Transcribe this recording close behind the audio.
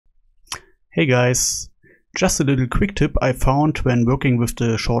Hey guys, just a little quick tip I found when working with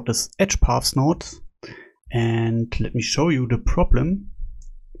the shortest edge paths node, and let me show you the problem.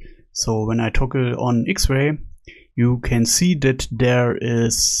 So when I toggle on X-ray, you can see that there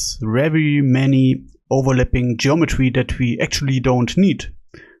is very many overlapping geometry that we actually don't need.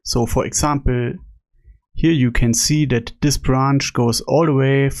 So for example, here you can see that this branch goes all the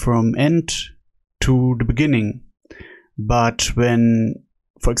way from end to the beginning. But when,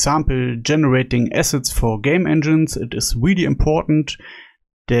 for example, generating assets for game engines, it is really important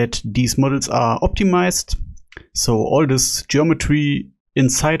that these models are optimized. So all this geometry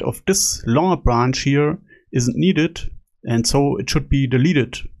inside of this longer branch here isn't needed, and so it should be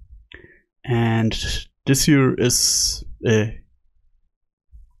deleted. And this here is a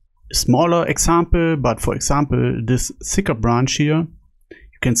smaller example, but for example, this thicker branch here,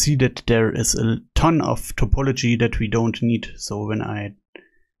 you can see that there is a ton of topology that we don't need. So when I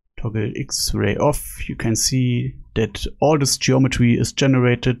toggle X-ray off, you can see that all this geometry is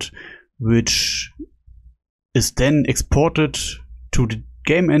generated, which is then exported to the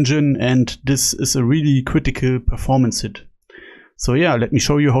game engine, and this is a really critical performance hit. So yeah, let me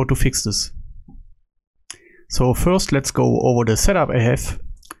show you how to fix this. So first, let's go over the setup I have.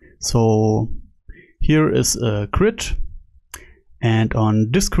 So here is a grid, and on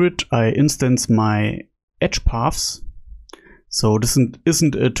this grid I instance my edge paths. So this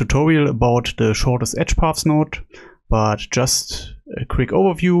isn't a tutorial about the shortest edge paths node, but just a quick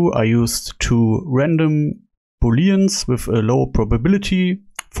overview. I used two random booleans with a low probability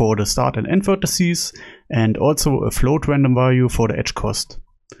for the start and end vertices, and also a float random value for the edge cost.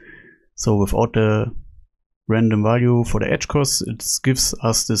 So without the random value for the edge cost, it gives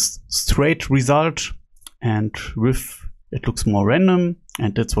us this straight result, and with it looks more random,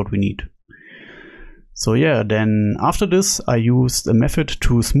 and that's what we need. So yeah, then after this I used a method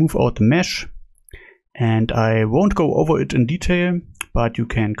to smooth out the mesh, and I won't go over it in detail, but you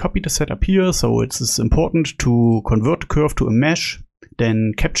can copy the setup here. So it's important to convert the curve to a mesh,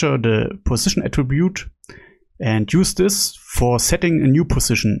 then capture the position attribute and use this for setting a new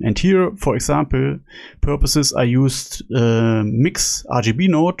position. And here, for example, purposes, I used a mix RGB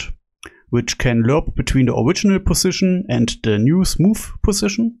node, which can lerp between the original position and the new smooth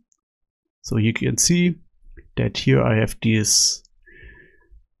position. So you can see that here I have this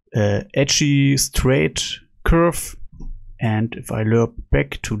edgy straight curve, and if I lerp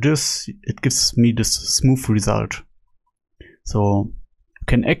back to this, it gives me this smooth result. So you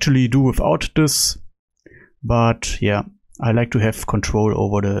can actually do without this, but yeah, I like to have control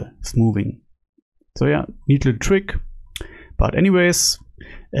over the smoothing. So yeah, neat little trick. But anyways,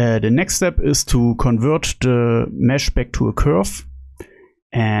 the next step is to convert the mesh back to a curve.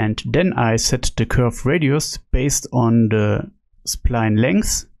 And then I set the curve radius based on the spline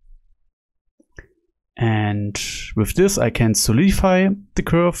length. And with this I can solidify the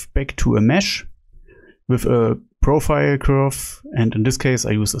curve back to a mesh with a profile curve, and in this case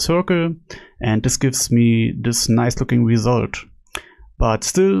I use a circle, and this gives me this nice looking result. But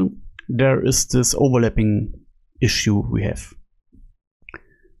still there is this overlapping issue we have.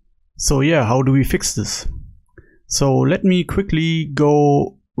 So yeah, how do we fix this? So let me quickly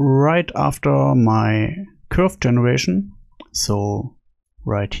go right after my curve generation. So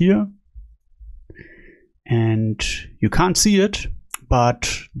right here. And you can't see it,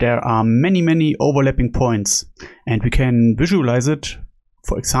 but there are many overlapping points, and we can visualize it.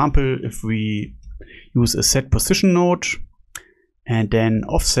 For example, if we use a set position node and then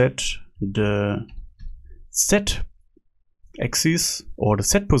offset the set axis or the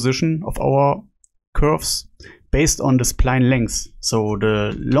set position of our curves based on the spline length. So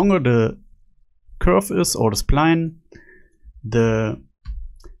the longer the curve is, or the spline, the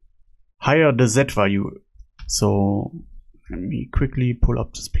higher the z value. So let me quickly pull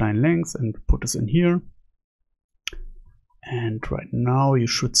up the spline length and put this in here. And right now you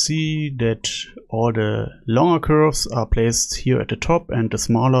should see that all the longer curves are placed here at the top, and the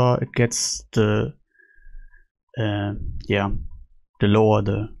smaller it gets, the lower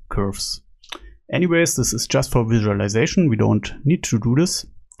the curves. Anyways, this is just for visualization. We don't need to do this.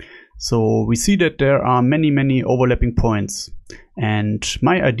 So we see that there are many overlapping points. And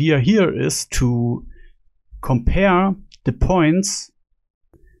my idea here is to compare the points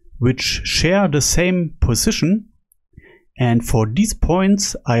which share the same position. And for these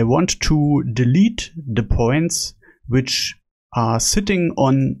points, I want to delete the points which are sitting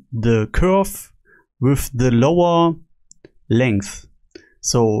on the curve with the lower length.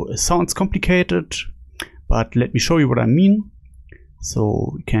 So it sounds complicated, but let me show you what I mean.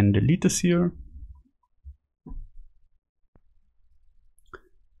 So we can delete this here.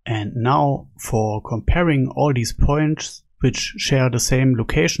 And now for comparing all these points which share the same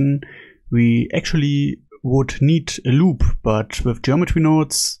location, we actually would need a loop, but with geometry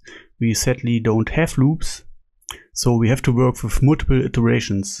nodes we sadly don't have loops, so we have to work with multiple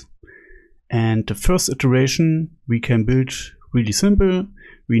iterations. And the first iteration we can build really simple.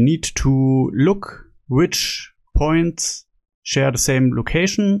 We need to look which points share the same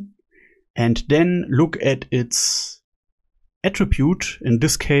location and then look at its attribute, in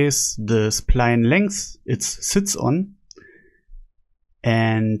this case the spline length it sits on,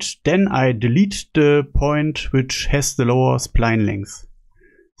 and then I delete the point which has the lower spline length.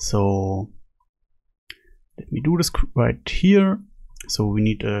 So let me do this right here. So we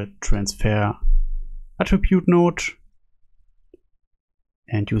need a transfer attribute node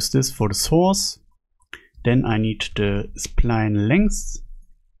and use this for the source. Then I need the spline length.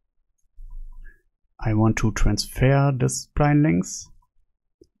 I want to transfer the spline length.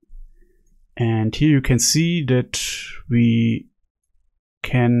 And here you can see that we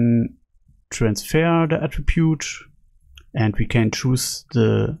can transfer the attribute and we can choose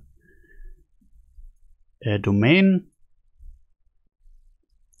the domain.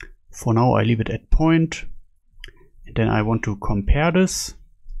 For now I leave it at point, and then I want to compare this,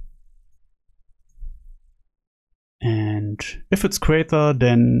 and if it's greater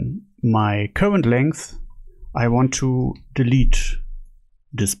than my current length I want to delete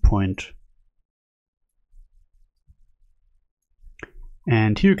this point.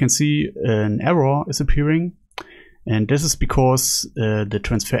 And here you can see an error is appearing, and this is because the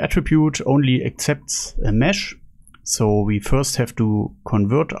transfer attribute only accepts a mesh. So we first have to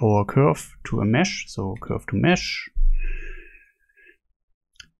convert our curve to a mesh, so curve to mesh.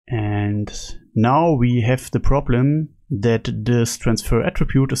 And now we have the problem that this transfer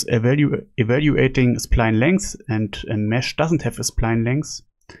attribute is evaluating spline length, and a mesh doesn't have a spline length.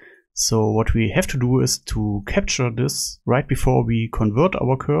 So what we have to do is to capture this right before we convert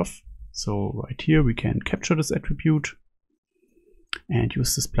our curve. So right here we can capture this attribute and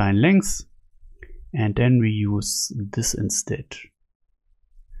use the spline length. And then we use this instead.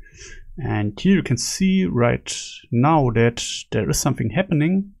 And here you can see right now that there is something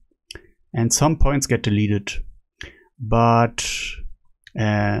happening and some points get deleted. But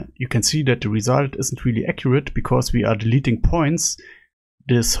you can see that the result isn't really accurate because we are deleting points.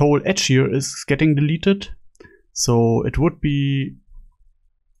 This whole edge here is getting deleted. So it would be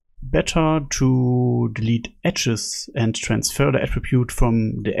better to delete edges and transfer the attribute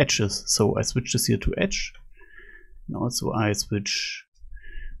from the edges. So I switch this here to edge, and also I switch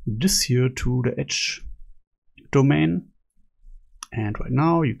this here to the edge domain. And right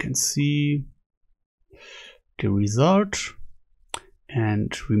now you can see the result.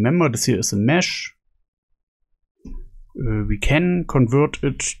 And remember, this here is a mesh. We can convert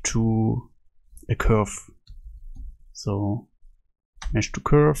it to a curve. So mesh to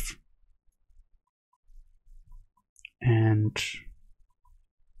curve, and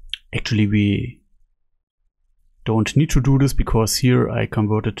actually we don't need to do this because here I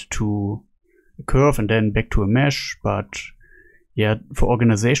converted to a curve and then back to a mesh, but yeah, for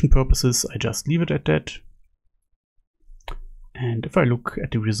organization purposes I just leave it at that. And if I look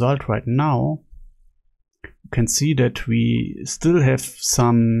at the result right now, you can see that we still have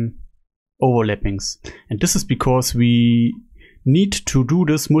some overlappings, and this is because we need to do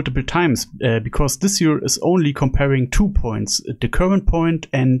this multiple times, because this here is only comparing 2 points, the current point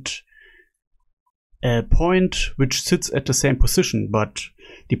and a point which sits at the same position. But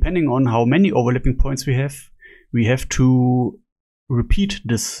depending on how many overlapping points we have to repeat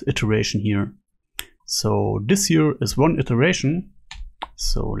this iteration here. So this here is one iteration,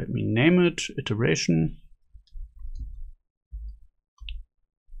 so let me name it iteration.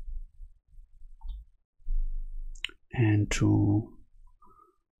 And to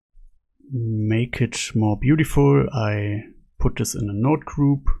make it more beautiful, I put this in a node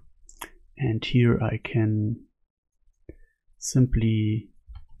group, and here I can simply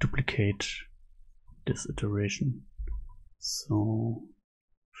duplicate this iteration. So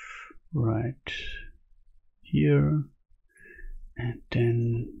right here, and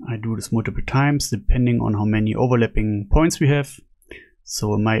then I do this multiple times depending on how many overlapping points we have.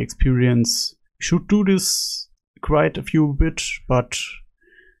 So in my experience, we should do this quite a few bit, but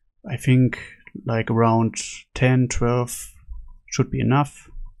I think like around 10, 12 should be enough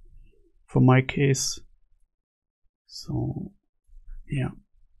for my case. So yeah,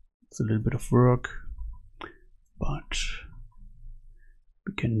 it's a little bit of work, but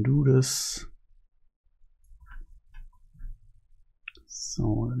we can do this.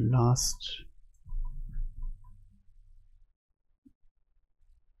 So last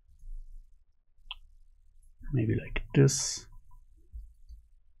maybe like this.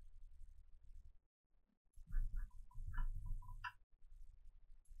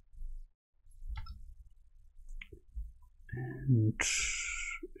 And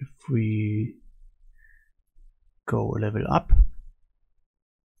if we go a level up,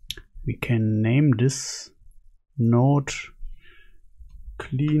 we can name this node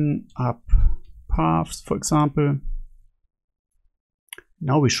clean up paths, for example.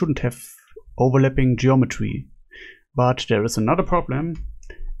 Now we shouldn't have overlapping geometry, but there is another problem,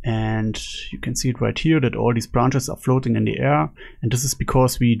 and you can see it right here that all these branches are floating in the air, and this is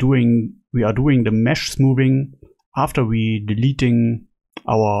because we are doing the mesh smoothing after we deleting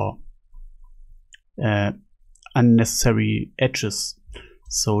our unnecessary edges.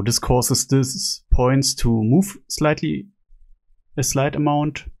 So this causes these points to move slightly, a slight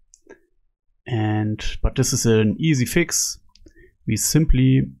amount, but this is an easy fix. We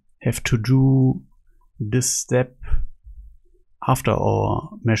simply have to do this step after our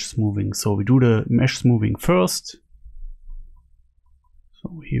mesh smoothing. So we do the mesh smoothing first.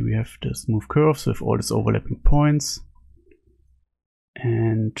 So here we have the smooth curves with all these overlapping points,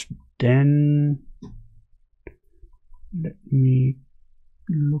 and then let me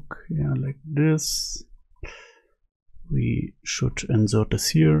look here like this. We should insert this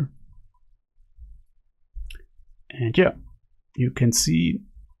here, and yeah, you can see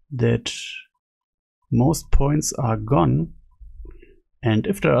that most points are gone, and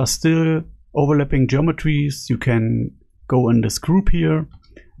if there are still overlapping geometries, you can go in this group here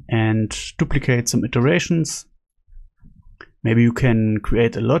and duplicate some iterations. Maybe you can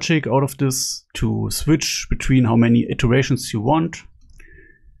create a logic out of this to switch between how many iterations you want.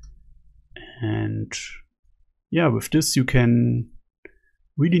 And yeah, with this you can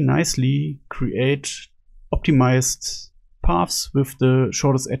really nicely create optimized paths with the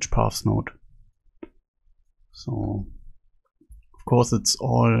shortest edge paths node. So of course it's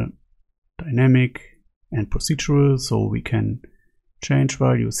all dynamic and procedural, so we can change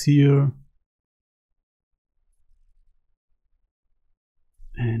values here,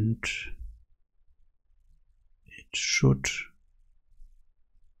 and it should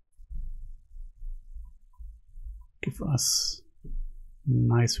give us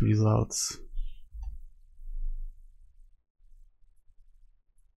nice results.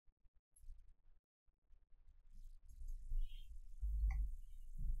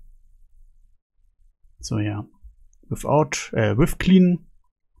 So yeah, with clean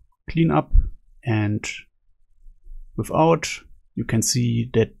up and without, you can see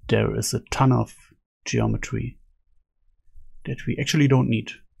that there is a ton of geometry that we actually don't need.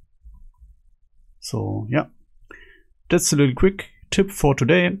 So yeah, that's a little quick tip for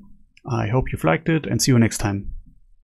today. I hope you've liked it, and see you next time.